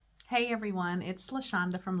Hey everyone, it's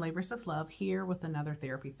LaShonda from Labors of Love here with another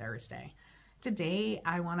Therapy Thursday. Today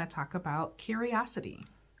I want to talk about curiosity.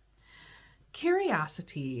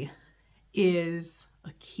 Curiosity is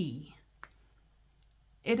a key.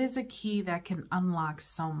 It is a key that can unlock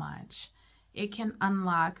so much. It can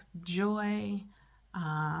unlock joy,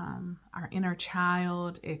 our inner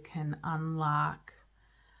child. It can unlock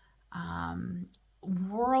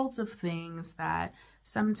worlds of things that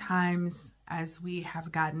sometimes as we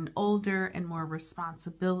have gotten older and more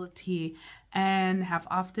responsibility and have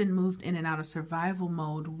often moved in and out of survival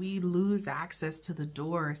mode, we lose access to the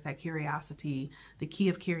doors that the key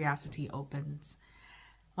of curiosity opens.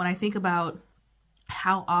 When I think about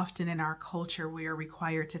how often in our culture we are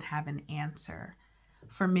required to have an answer,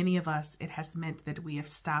 for many of us, it has meant that we have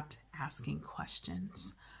stopped asking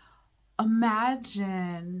questions.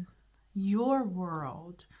 Imagine your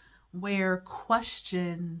world where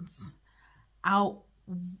questions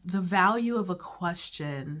the value of a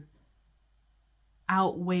question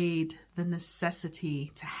outweighed the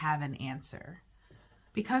necessity to have an answer.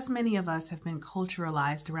 Because many of us have been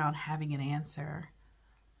culturalized around having an answer,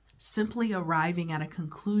 simply arriving at a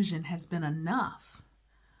conclusion has been enough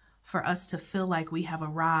for us to feel like we have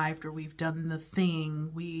arrived or we've done the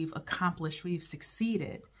thing, we've accomplished, we've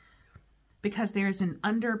succeeded. Because there's an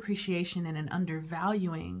underappreciation and an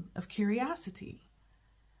undervaluing of curiosity.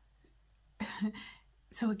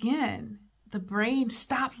 So again, the brain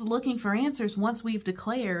stops looking for answers once we've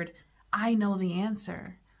declared, I know the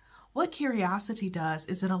answer. What curiosity does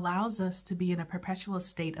is it allows us to be in a perpetual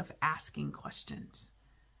state of asking questions.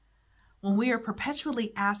 When we are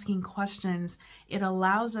perpetually asking questions, it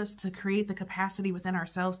allows us to create the capacity within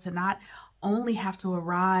ourselves to not only have to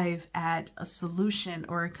arrive at a solution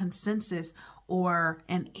or a consensus or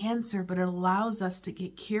an answer, but it allows us to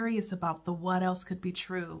get curious about the what else could be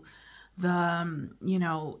true.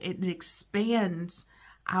 It expands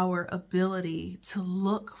our ability to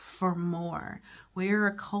look for more. We're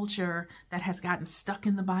a culture that has gotten stuck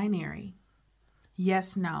in the binary.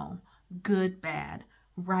 Yes, no, good, bad,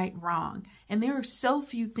 right, wrong. And there are so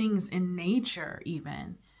few things in nature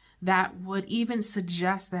even that would even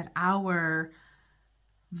suggest that our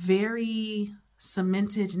very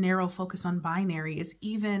cemented, narrow focus on binary is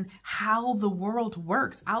even how the world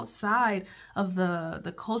works outside of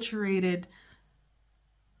the culturated,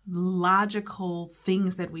 logical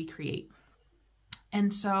things that we create.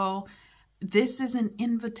 And so this is an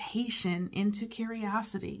invitation into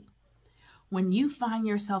curiosity. When you find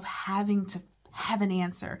yourself having to have an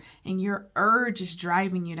answer and your urge is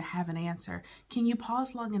driving you to have an answer, can you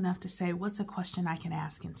pause long enough to say, what's a question I can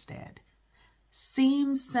ask instead?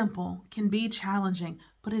 Seems simple, can be challenging,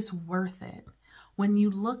 but it's worth it. When you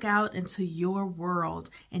look out into your world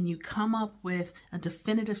and you come up with a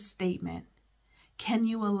definitive statement, can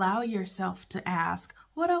you allow yourself to ask,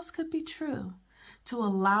 what else could be true? To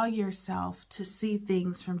allow yourself to see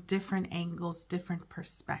things from different angles, different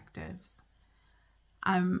perspectives.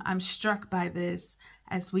 I'm struck by this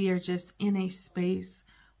as we are just in a space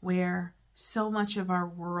where so much of our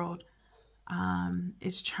world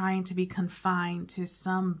is trying to be confined to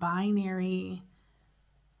some binary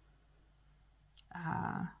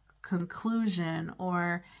conclusion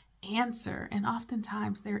or answer, and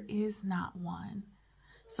oftentimes there is not one.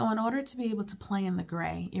 So in order to be able to play in the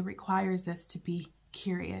gray, it requires us to be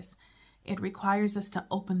curious. It requires us to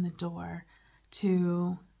open the door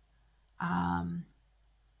to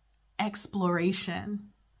exploration.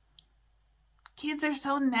 Kids are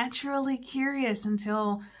so naturally curious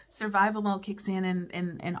until survival mode kicks in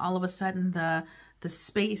and all of a sudden the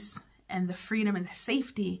space and the freedom and the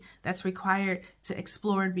safety that's required to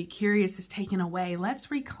explore and be curious is taken away. Let's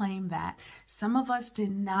reclaim that. Some of us did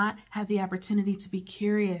not have the opportunity to be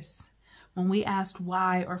curious. When we asked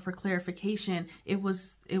why or for clarification, it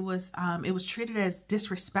was treated as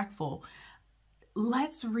disrespectful.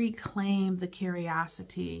 Let's reclaim the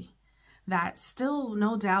curiosity that still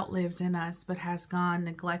no doubt lives in us, but has gone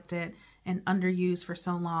neglected and underused for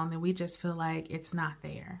so long that we just feel like it's not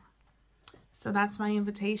there. So that's my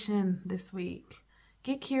invitation this week.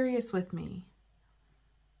 Get curious with me.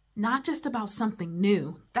 Not just about something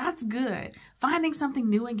new. That's good. Finding something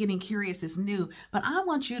new and getting curious is new, but I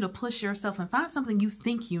want you to push yourself and find something you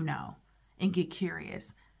think you know and get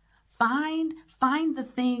curious. Find the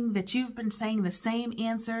thing that you've been saying the same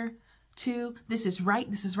answer to, this is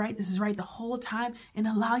right, this is right, this is right the whole time, and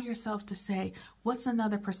allow yourself to say, what's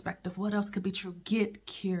another perspective? What else could be true? Get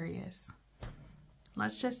curious.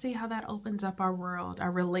 Let's just see how that opens up our world,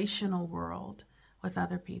 our relational world with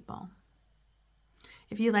other people.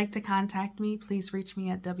 If you'd like to contact me, please reach me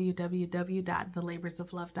at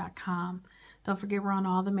www.thelaborsoflove.com. Don't forget we're on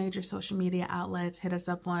all the major social media outlets. Hit us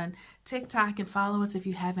up on TikTok and follow us if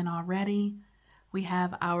you haven't already. We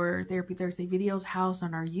have our Therapy Thursday videos housed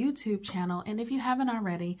on our YouTube channel. And if you haven't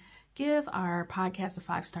already, give our podcast a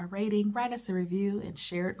 5-star rating, write us a review, and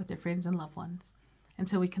share it with your friends and loved ones.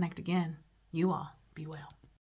 Until we connect again, you all be well.